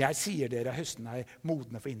 Men jeg sier dere at høsten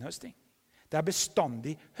modne for innhøstning. Det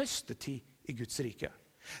bestandig høstetid i Guds rike.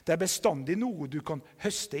 Det bestandig noe du kan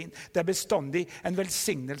høste inn. Det bestandig en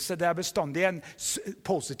velsignelse. Det bestandig en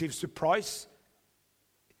positiv surprise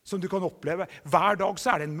som du kan oppleve. Hver dag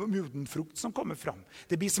så det en moden frukt som kommer fram.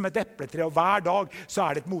 Det blir som et epletre, og hver dag så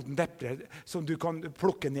det et modent eple som du kan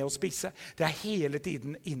plukke ned og spise. Det hele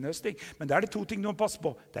tiden innhøsting. Men det det 2 ting du må passe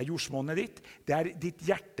på. Det jordsmonnet ditt. Det ditt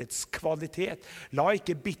hjertets kvalitet. La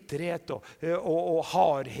ikke bitterhet og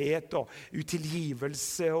hardhet og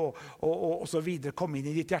utilgivelse og så videre komme inn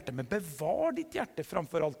i ditt hjerte. Men bevar ditt hjerte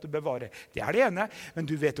framfor alt du bevarer. Det det ene. Men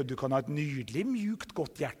du vet at du kan ha et nydelig, mjukt,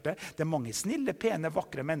 godt hjerte. Det mange snille, pene,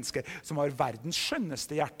 vakre mennesker mennesker som har verdens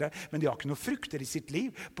skjønneste hjerte, men de har ikke noe frukter i sitt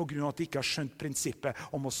liv på grunn av at de ikke har skjønt prinsippet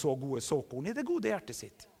om å så gode såkorn i det gode hjertet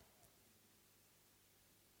sitt.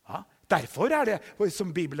 Ja, derfor det,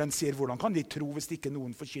 som Bibelen sier, hvordan kan de tro hvis ikke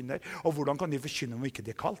noen forkynner, og hvordan kan de forkynne om ikke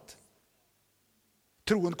de kalt?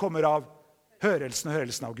 Troen kommer av hørelsen og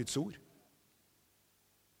hørelsen av Guds ord.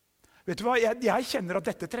 Vet du hva, jeg kjenner at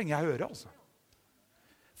dette trenger jeg å høre, altså.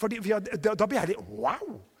 Fordi da blir jeg litt,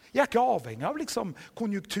 wow! Jeg ikke avhengig av liksom,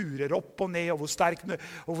 konjunkturer opp og ned, og hvor sterk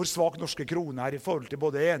og hvor svak norske kroner i forhold til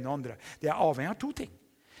både det ene og andre. Det avhengig av 2 ting.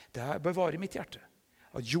 Det bevarer mitt hjerte.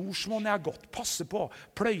 At jordsmonnet godt, passe på,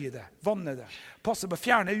 pløye det, vanne det, passe på,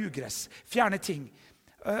 fjerne ugress, fjerne ting,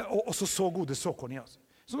 og så gode såkorn i oss.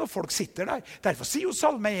 Så når folk sitter der, derfor sier jo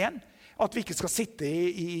Salme 1, at vi ikke skal sitte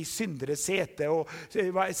i syndere sete og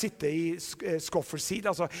sitte i skoffers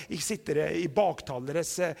side, altså ikke sitte i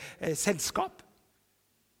baktaleres selskap.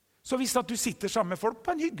 Så hvis at du sitter sammen med folk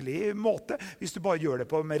på en hyggelig måte, hvis du bare gjør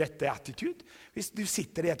det med rette attitude, hvis du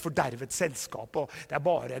sitter i et fordervet selskap, og det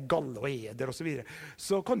bare galle og eder og så videre,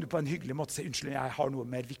 så kan du på en hyggelig måte si, unnskyld, jeg har noe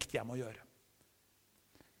mer viktig jeg må gjøre.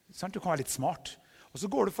 Du kan være litt smart. Og så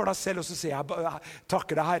går du for deg selv, og så sier jeg,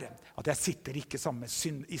 takker deg Herre, at jeg sitter ikke sammen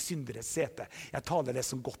i synderes sete. Jeg taler det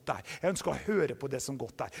som godt er. Jeg ønsker å høre på det som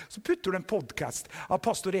godt er. Så putter du en podcast av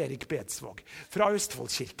pastor Erik Bedsvaag fra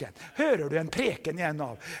Østfoldkirken. Hører du en preken igjen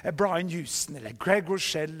av Brian Houston, eller Greg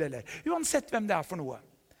Rochelle, eller uansett hvem det for noe.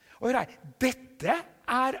 Og hør her, dette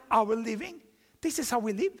our living. This is how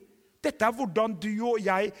we live. Dette hvordan du og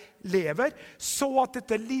jeg lever, så at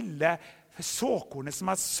dette lille såkornet som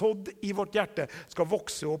sådd i vårt hjerte skal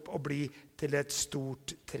vokse opp og bli til et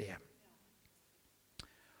stort tre.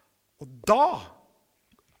 Og da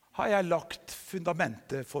har jeg lagt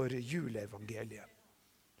fundamentet for juleevangeliet.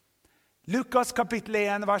 Lukas kapittel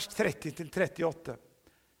 1, vers 30-38.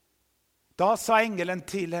 Da sa engelen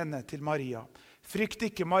til henne, til Maria, frykt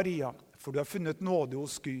ikke Maria, for du har funnet nåde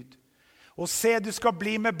hos Gud. Og se, du skal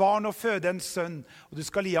bli med barn og føde en sønn, og du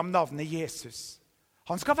skal gi ham navnet Jesus.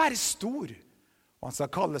 Han skal være stor, og han skal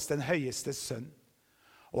kalles den høyeste sønn.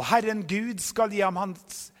 Og Herren Gud skal gi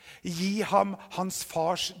ham hans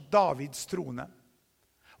fars Davids trone.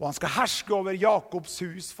 Og han skal herske over Jakobs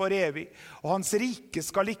hus for evig, og hans rike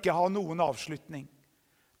skal ikke ha noen avslutning.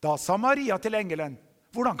 Da sa Maria til engelen,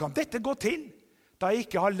 hvordan kan dette gå til, da jeg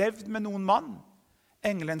ikke har levd med noen mann?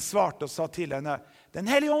 Engelen svarte og sa til henne, den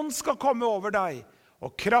hellige ånd skal komme over deg,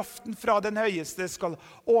 og kraften fra den høyeste skal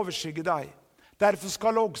overskygge deg. Derfor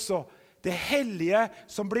skal også det hellige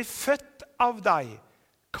som blir født av deg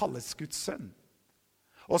kalles Guds sønn.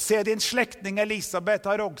 Og se, din slektning Elisabeth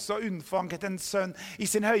har også unnfanget en sønn i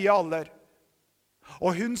sin høye alder.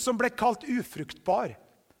 Og hun som ble kalt ufruktbar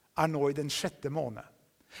nå i den 6. måned.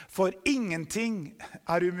 For ingenting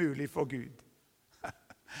umulig for Gud.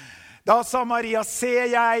 Da sa Maria, se,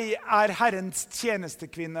 jeg Herrens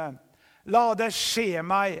tjenestekvinne. La det skje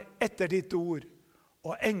meg etter ditt ord.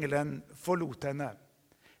 Og engelen forlot henne.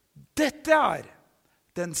 Dette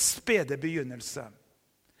den spede begynnelse.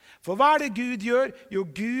 For hva det Gud gjør? Jo,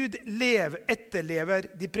 Gud etterlever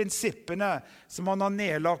de prinsippene som han har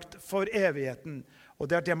nedlagt for evigheten. Og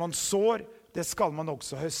det man sår, det skal man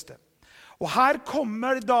også høste. Og her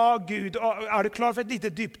kommer da Gud, og du klar for et lite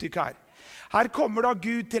dypdykk her? Her kommer da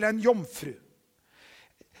Gud til en jomfru.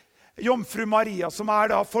 Jomfru Maria, som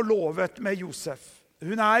da forlovet med Josef.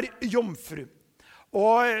 Hun jomfru.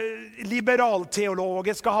 Og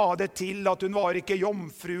liberalteologer skal ha det til at hun var ikke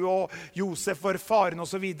jomfru og Josef var faren og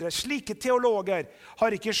så videre. Slike teologer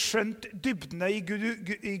har ikke skjønt dybdene i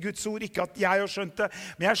Guds ord, ikke at jeg har skjønt det,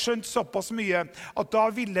 men jeg har skjønt såpass mye at da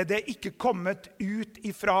ville det ikke kommet ut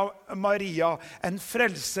ifra Maria en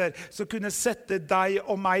frelser som kunne sette deg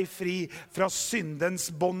og meg fri fra syndens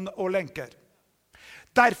bånd og lenker.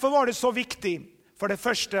 Derfor var det så viktig, for det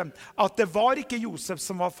første, at det var ikke Josef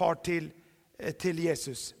som var far til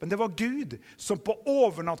Jesus. Men det var Gud som på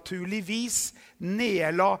overnaturlig vis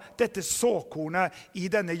nedla dette såkornet i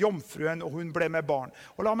denne jomfruen, og hun ble med barn.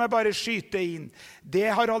 Og la meg bare skyte inn. Det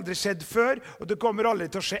har aldri skjedd før, og det kommer aldri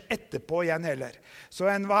til å skje etterpå igjen heller. Så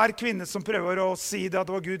enhver kvinne som prøver å si det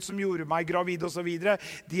at det var Gud som gjorde meg gravid og så videre,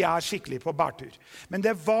 de skikkelig på bærtur. Men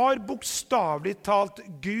det var bokstavelig talt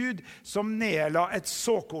Gud som nedla et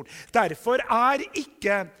såkorn. Derfor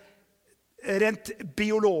ikke rent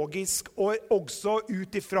biologisk og også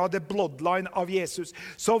utifra det bloodline av Jesus,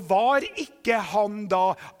 så var ikke han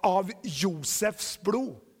da av Josefs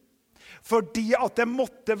blod. Fordi at det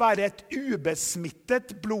måtte være et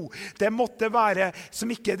ubesmittet blod. Det måtte være, som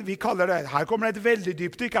ikke vi kaller det, her kommer det et veldig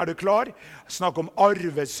dypt dykk, du klar? Snakk om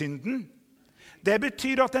arvesynden. Det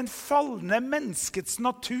betyr at den fallende menneskets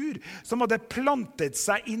natur, som hadde plantet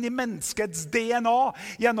seg inn i menneskets DNA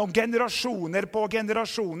gjennom generasjoner på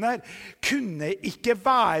generasjoner, kunne ikke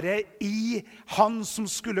være i han som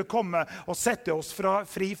skulle komme og sette oss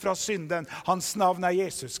fri fra synden. Hans navn er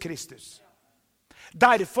Jesus Kristus.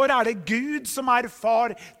 Derfor er det Gud som er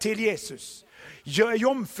far til Jesus.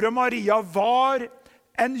 Jomfru Maria var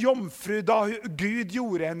en jomfru da Gud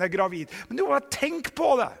gjorde henne gravid. Men du må tenk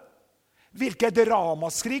på det. Hvilket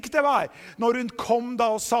ramaskrik det var når hun kom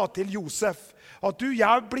da og sa til Josef at jeg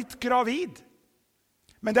er blitt gravid.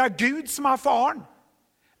 Men det er Gud som er faren.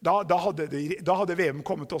 Da hadde VM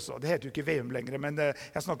kommet også. Det heter jo ikke VM lenger, men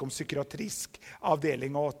jeg snakker om psykiatrisk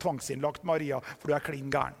avdeling og tvangsinnlagt Maria, for du er klin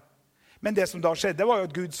gæren. Men det som da skjedde var jo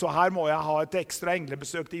at Gud så her må jeg ha et ekstra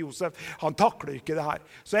englebesøk til Josef. Han takler ikke det her.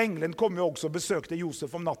 Så englen kom jo også og besøkte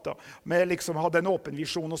Josef om natta. Men liksom hadde en åpen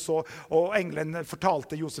visjon og englen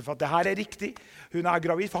fortalte Josef at det her er riktig. Hun er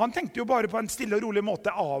gravid. For han tenkte jo bare på en stille og rolig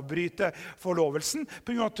måte avbryte forlovelsen.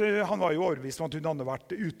 På grunn av at han var jo overbevist om at hun hadde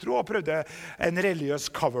vært utro og prøvde en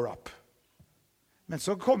religiøs cover-up. Men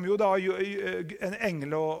så kom jo da en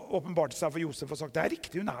engel og åpenbarte seg for Josef og sagt det er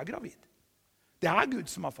riktig, hun er gravid. Det er Gud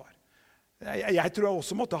som er far. Jeg tror jeg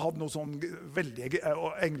også måtte ha noe sånn veldig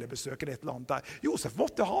englebesøk eller et eller annet der. Josef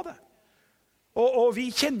måtte ha det. Og vi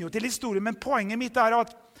kjenner jo til historien, men poenget mitt er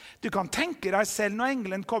at du kan tenke deg selv når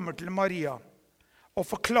engelen kommer til Maria og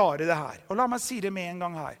forklare det her. Og la meg si det med en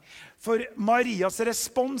gang her. For Marias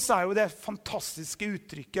respons er jo det fantastiske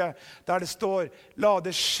uttrykket der det står «La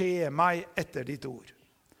det skje meg etter ditt ord».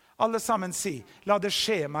 Alle sammen si «La det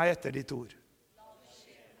skje meg etter ditt ord».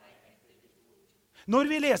 Når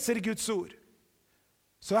vi leser Guds ord,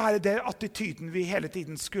 så er det attityden vi hele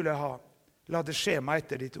tiden skulle ha. La det skje meg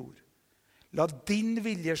etter ditt ord. La din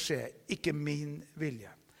vilje skje, ikke min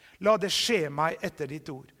vilje. La det skje meg etter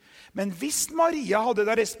ditt ord. Men hvis Maria hadde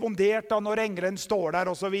da respondert da når engelen står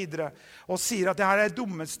der og så videre, og sier at det her er det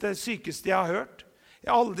dummeste, sykeste jeg har hørt,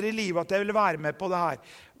 jeg har aldri i livet at jeg vil være med på det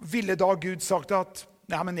her, ville da Gud sagt at,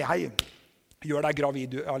 nei, men jeg gjør deg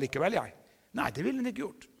gravid allikevel, jeg. Nei, det ville han ikke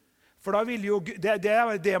gjort. For da vil jo, det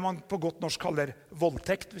er det man på godt norsk kaller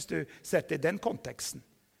voldtekt, hvis du setter i den konteksten.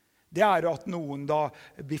 Det er at noen da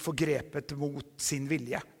blir forgrepet mot sin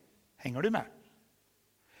vilje. Henger du med?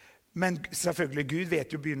 Men selvfølgelig, Gud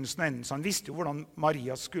vet jo begynnelsen og enden, så han visste jo hvordan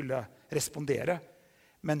Maria skulle respondere.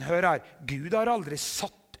 Men hør her, Gud har aldri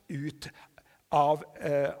satt ut av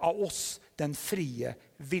oss den frie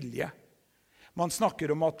vilje. Man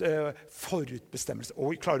snakker om at forutbestemmelse,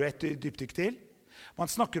 klarer du et dypdykk til? Man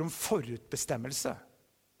snakker om forutbestemmelse.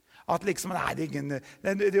 At liksom, nei,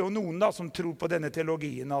 det er jo noen da som tror på denne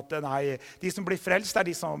teologien at nei, de som blir frelst er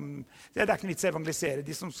de som, det er ikke vits å evangelisere,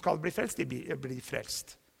 de som skal bli frelst, de blir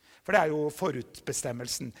frelst. For det er jo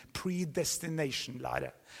forutbestemmelsen,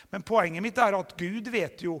 predestination-lære. Men poenget mitt er at Gud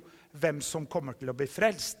vet jo hvem som kommer til å bli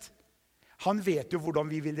frelst. Han vet jo hvordan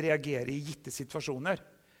vi vil reagere i gitte situasjoner.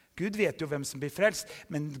 Gud vet jo hvem som blir frelst,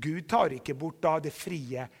 men Gud tar ikke bort da det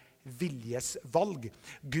frie viljes valg.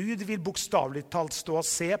 Gud vil bokstavelig talt stå og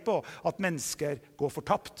se på at mennesker går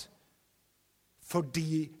fortapt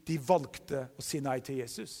fordi de valgte å si nei til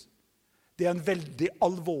Jesus. Det er en veldig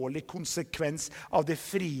alvorlig konsekvens av det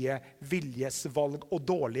frie viljes valg og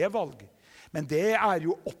dårlige valg. Men det er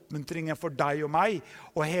jo oppmuntringen for deg og meg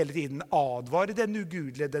å hele tiden advare den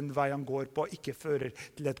ugudelige den vei han går på ikke fører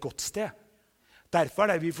til et godt sted. Derfor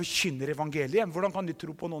er det vi forkynner evangeliet. Hvordan kan de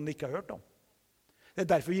tro på noen de ikke har hørt om? Det er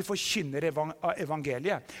derfor vi forkynner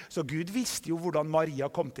evangeliet. Så Gud visste jo hvordan Maria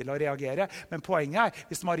kom til å reagere. Men poenget er,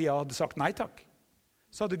 hvis Maria hadde sagt nei takk,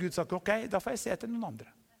 så hadde Gud sagt, ok, da får jeg se etter noen andre.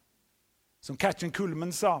 Som Katrin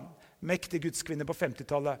Kuhlman sa, mektig gudskvinne på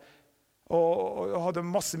 50-tallet, og hadde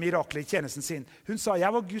masse mirakler i tjenesten sin. Hun sa,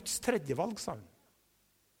 jeg var Guds tredje valg, sa hun.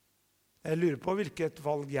 Jeg lurer på hvilket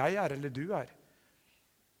valg jeg er, eller du er.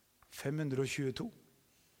 522.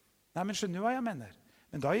 Nei, men skjønner du hva jeg mener?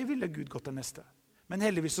 Men da ville Gud gått til neste. Men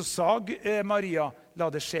heldigvis så sa Maria, la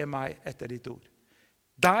det skje meg etter ditt ord.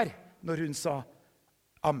 Der, når hun sa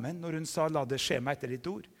amen, når hun sa la det skje meg etter ditt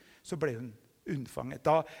ord, så ble hun unnfanget.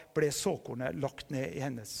 Da ble såkornet lagt ned i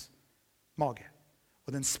hennes mage.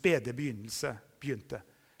 Og den spede begynnelse begynte.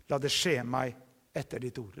 La det skje meg etter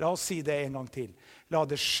ditt ord. La oss si det en gang til. La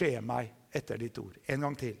det skje meg etter ditt ord. En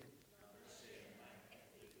gang til.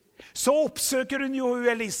 Så oppsøker hun jo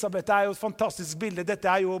Elisabeth. Det er jo et fantastisk bilde. Dette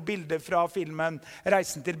er jo bildet fra filmen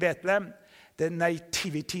Reisen til Betlehem. The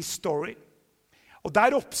Nativity Story. Og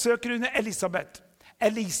der oppsøker hun Elisabeth.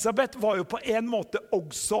 Elisabeth var jo på en måte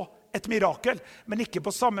også et mirakel, men ikke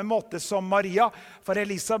på samme måte som Maria. For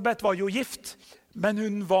Elisabeth var jo gift, Men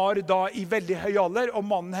hun var da i veldig høy alder, og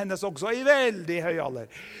mannen hennes også i veldig høy alder.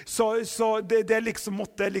 Så det liksom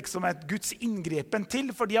måtte liksom et Guds inngrepen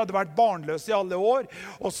til, for de hadde vært barnløse i alle år.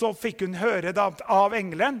 Og så fikk hun høre da, av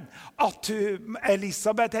engelen at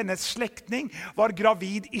Elisabeth, hennes slektning, var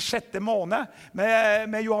gravid i 6. måned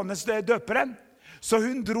med Johannes døperen. Så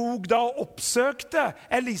hun drog da og oppsøkte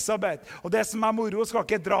Elisabeth. Og det som moro, skal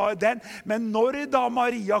ikke dra den. Men når da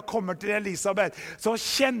Maria kommer til Elisabeth, så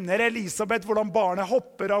kjenner Elisabeth hvordan barnet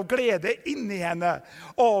hopper av glede inni henne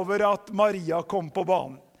over at Maria kom på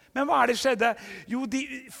banen. Men hva det skjedde? Jo,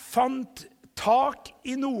 de fant tak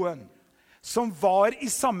i noen som var i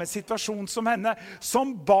samme situasjon som henne, som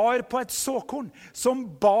bar på et såkorn, som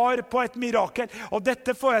bar på et mirakel. Og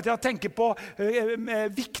dette får jeg til å tenke på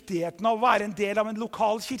viktigheten av å være en del av en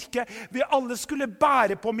lokal kirke. Vi alle skulle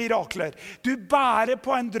bære på mirakler. Du bærer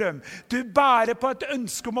på en drøm. Du bærer på et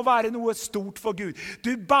ønske om å være noe stort for Gud.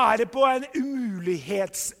 Du bærer på en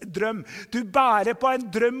umulighetsdrøm. Du bærer på en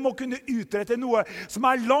drøm å kunne utrette noe som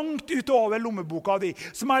langt utover lommeboka di,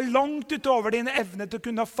 som langt utover din evne til å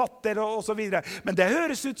kunne fatte og så videre. Men det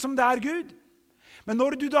høres ut som det Gud. Men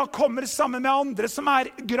når du da kommer sammen med andre som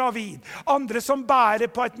gravid, andre som bærer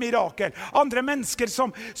på et mirakel, andre mennesker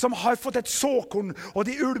som har fått et såkorn, og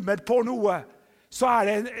de ulmer på noe, så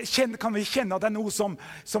kan vi kjenne at det noe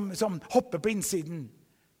som hopper på innsiden.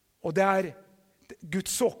 Og det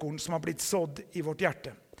Guds såkorn som har blitt sådd i vårt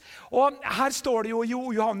hjerte. Og her står det jo i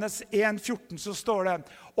Johannes 1,14 så står det: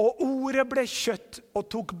 «Og ordet ble kjøtt og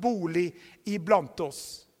tok bolig iblant oss.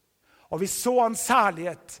 Og vi så hans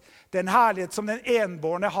herlighet, den herlighet som den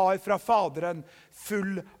enbårne har fra Faderen,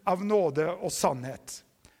 full av nåde og sannhet.»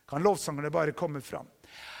 Kan lovsangerne bare komme fram?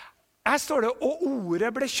 Her står det: «Og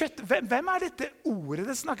ordet ble kjøtt». Hvem dette ordet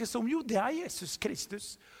det snakkes om? Jo, det Jesus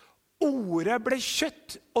Kristus. Ordet ble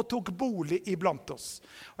kjøtt og tok bolig iblant oss.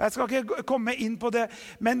 Og jeg skal ikke komme inn på det,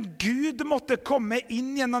 men Gud måtte komme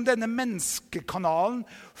inn gjennom denne menneskekanalen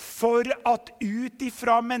for at ut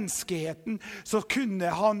ifra menneskeheten så kunne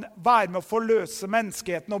han være med å forløse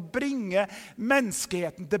menneskeheten og bringe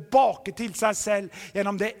menneskeheten tilbake til seg selv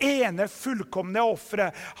gjennom det ene fullkomne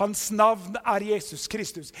offeret. Hans navn Jesus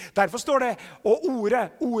Kristus. Derfor står det: «Og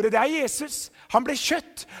ordet det Jesus. Han ble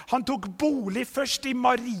kjøtt. Han tok bolig først i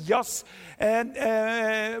Marias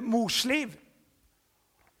mors liv.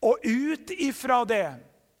 Og ut ifra det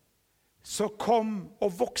så kom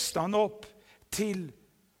og vokste han opp til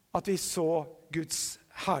at vi så Guds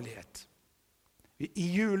herlighet. I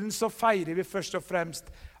julen så feirer vi først og fremst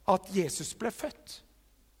at Jesus ble født.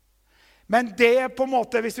 Men det på en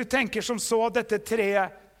måte, hvis du tenker som så, at dette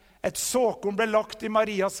treet, et såkorn ble lagt i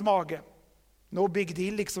Marias mage. No big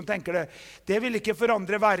deal, liksom tenker det. Det vil ikke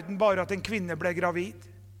forandre verden bare at en kvinne ble gravid.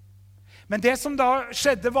 Men det som da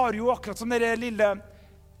skjedde var jo akkurat som det lille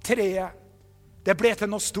treet. Det ble til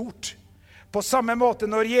noe stort. På samme måte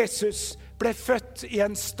når Jesus ble født i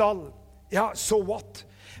en stall. Ja, so what?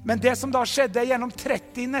 Men det som da skjedde gjennom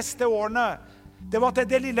 30 neste årene, det var at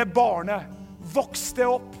det lille barnet vokste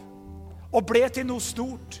opp og ble til noe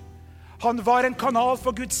stort. Han var en kanal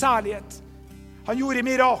for Guds herlighet. Han gjorde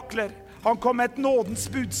mirakler. Han kom med et nådens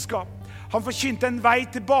budskap. Han forkynte en vei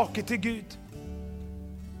tilbake til Gud.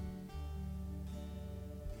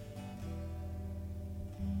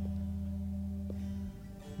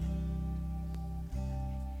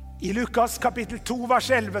 I Lukas kapittel 2,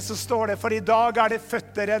 vers 11 så står det: «For i dag det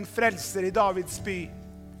født dere en frelser i Davids by.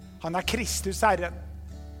 Han Kristus Herren.»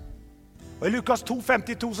 Og i Lukas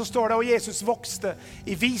 2,52 så står det: «Og Jesus vokste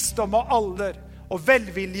i visdom og alder og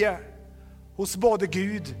velvilje hos både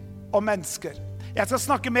Gud og mennesker.» Jeg skal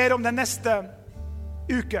snakke mer om det neste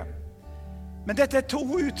uke. Men dette 2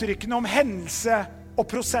 uttrykkene om hendelse og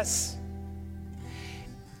prosess.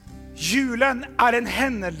 Julen en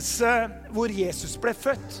hendelse hvor Jesus ble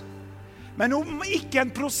født. Men om ikke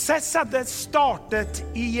en prosess hadde startet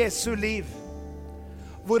i Jesu liv,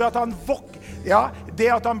 hvor at det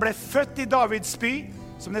at han ble født i Davids by,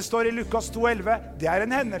 som det står i Lukas 2,11, det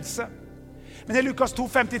en hendelse. Men i Lukas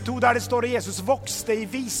 2,52 der det står at Jesus vokste i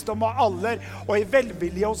visdom og alder og i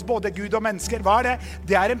velvilje hos både Gud og mennesker, hva det?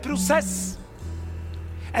 Det en prosess.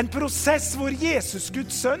 En prosess hvor Jesus,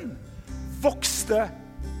 Guds sønn, vokste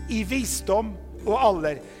i visdom og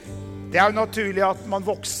alder. Det jo naturlig at man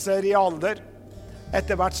vokser i alder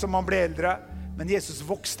etter hvert som man blir eldre, men Jesus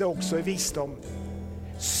vokste også i visdom.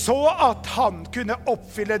 Så at han kunne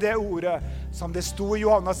oppfylle det ordet som det stod i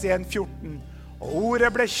Johannes 1,14. Og ordet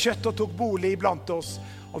ble kjøtt og tok bolig blant oss,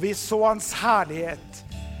 og vi så hans herlighet.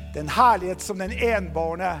 Den herlighet som den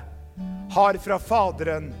enbårne har fra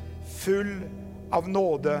Faderen, full av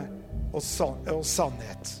nåde og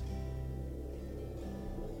sannhet.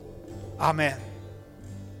 Amen.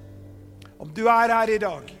 Om du her I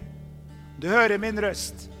dag, du hører min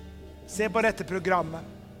røst, se på dette programmet,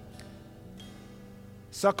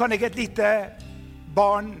 så kan ikke et lite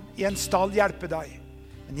barn I en stall hjelpe deg.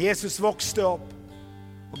 Men Jesus vokste opp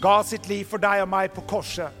og ga sitt liv for deg og meg på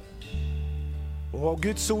korset. Og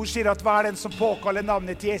Guds ord sier at hver den som påkaller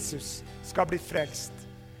navnet til Jesus skal bli frelst.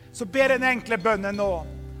 Så ber den enkle bønnen nå,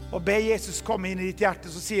 og be Jesus komme inn I ditt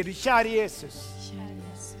hjerte, så sier du, kjære Jesus,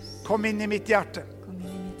 kom inn I mitt hjerte.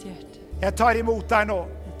 Jeg tar imot deg nå,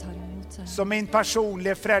 som min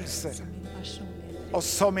personlige frelser, og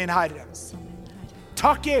som min Herre.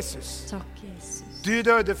 Takk Jesus, du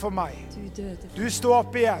døde for meg. Du står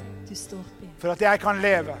opp igjen, for at jeg kan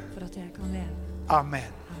leve.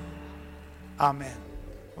 Amen. Amen.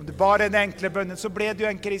 Om du bare den enkle bønnen, så ble du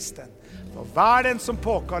en kristen. For hver den som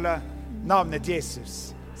påkaller navnet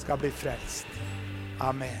Jesus skal bli frelst.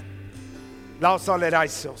 Amen. La oss alle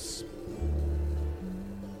reise oss.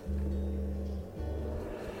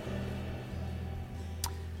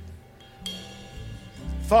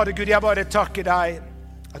 Fader Gud, jeg bare takker deg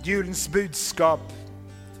at julens budskap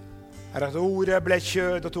at ordet ble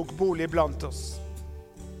kjød og tok bolig blant oss.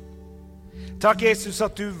 Takk Jesus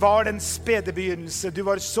at du var den spede begynnelse, du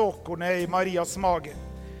var såkornet I Marias mage.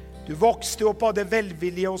 Du vokste opp av det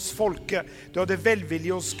velvilje hos folket, du hadde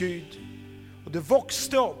velvilje hos Gud. Og du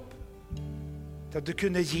vokste opp til at du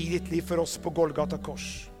kunne gi ditt liv for oss på Golgata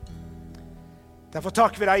kors. Derfor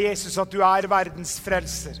takker vi deg Jesus at du verdens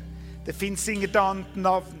frelser. Det finns inget annet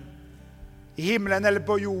navn I himmelen eller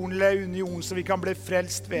på jorden eller under jorden som vi kan bli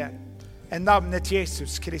frelst ved enn navnet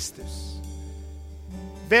Jesus Kristus.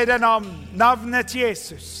 Ved det navnet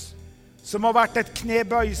Jesus, som har vært et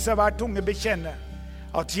knebøyse hver tunge bekjenne,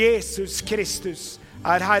 at Jesus Kristus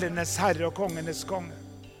Herrenes Herre og kongenes konge.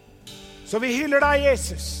 Så vi hyller deg,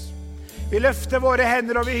 Jesus. Vi løfter våre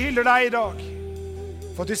hender og vi hyller deg I dag.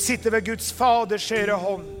 For du sitter ved Guds Faders høyre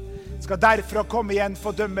hånd, skal derfra komme igjen for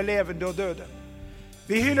å dømme levende og døde.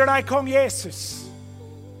 Vi hyller deg, Kong Jesus,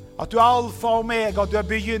 at du alfa og omega, du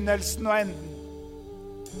begynnelsen og enden.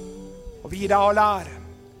 Og vi gir deg all ære.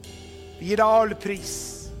 Vi gir deg all pris.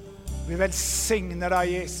 Vi velsigner deg,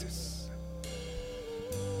 Jesus.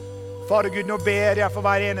 Fader Gud, nå ber jeg for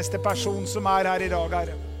hver eneste person som her I dag,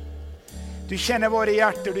 Herre. Du kjenner våre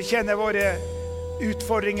hjerter, du kjenner våre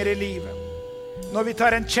utfordringer I livet. Når vi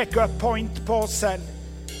tar en check-up point på oss selv,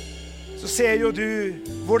 så ser jo du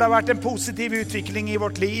hvor det har vært en positiv utvikling I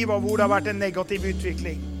vårt liv, og hvor det har vært en negativ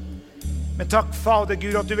utvikling. Men takk, Fader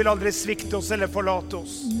Gud, at du vil aldri svikte oss eller forlate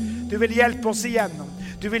oss. Du vil hjelpe oss igjennom.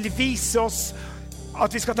 Du vil vise oss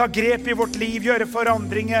at vi skal ta grep I vårt liv, gjøre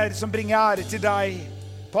forandringer som bringer ære til deg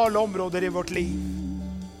på alle områder I vårt liv.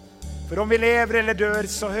 For om vi lever eller dør,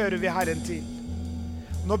 så hører vi Herren til.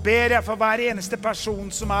 Nå ber jeg for hver eneste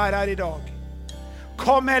person som her I dag.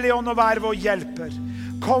 Kom, Hellige Ånd, og vær vår hjelper.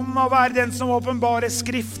 Kom og vær den som åpenbarer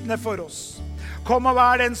skriftene for oss. Kom og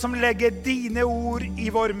vær den som legger dine ord I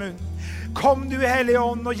vår munn. Kom du, Hellige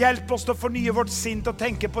Ånd, og hjelp oss til å fornye vårt sinn til å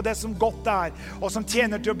tenke på det som godt og som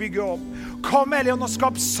tjener til å bygge opp. Kom, Hellige Ånd, og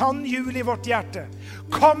skap sann jul I vårt hjerte.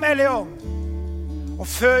 Kom, Hellige Ånd, og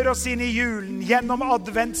før oss inn I julen gjennom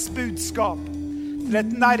advents budskap til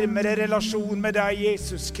et nærmere relasjon med deg,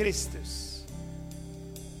 Jesus Kristus.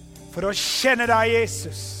 For å kjenne deg,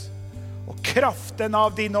 Jesus, og kraften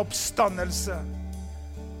av din oppstandelse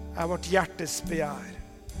vårt hjertes begjær.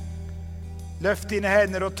 Løft dine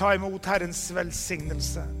hender og ta imot Herrens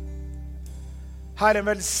velsignelse. Herren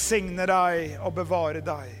velsigne deg og bevare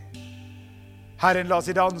deg. Herren la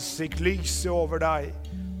sitt ansikt lyse over deg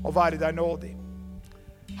og være deg nådig.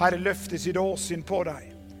 Herren løfte sitt åsyn på deg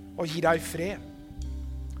og gi deg fred.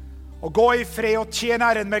 Og gå I fred og tjen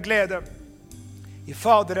Herren med glede. I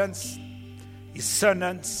Faderens, I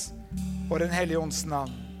Sønnens og den Hellige Ånds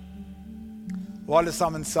navn. Og alle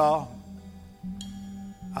sammen sa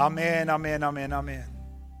Amen, amen, amen, amen.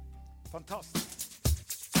 Fantastisk.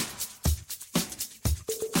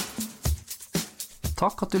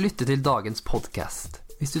 Takk at du lytter til dagens podcast.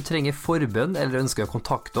 Hvis du trenger forbønn eller ønsker å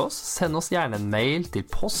kontakte oss, send oss gjerne en mail til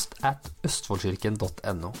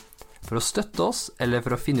post@østfoldkirken.no. For å støtte oss, eller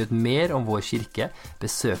for å finne ut mer om vår kirke,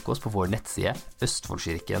 besøk oss på vår nettside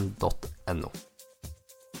østfoldkirken.no.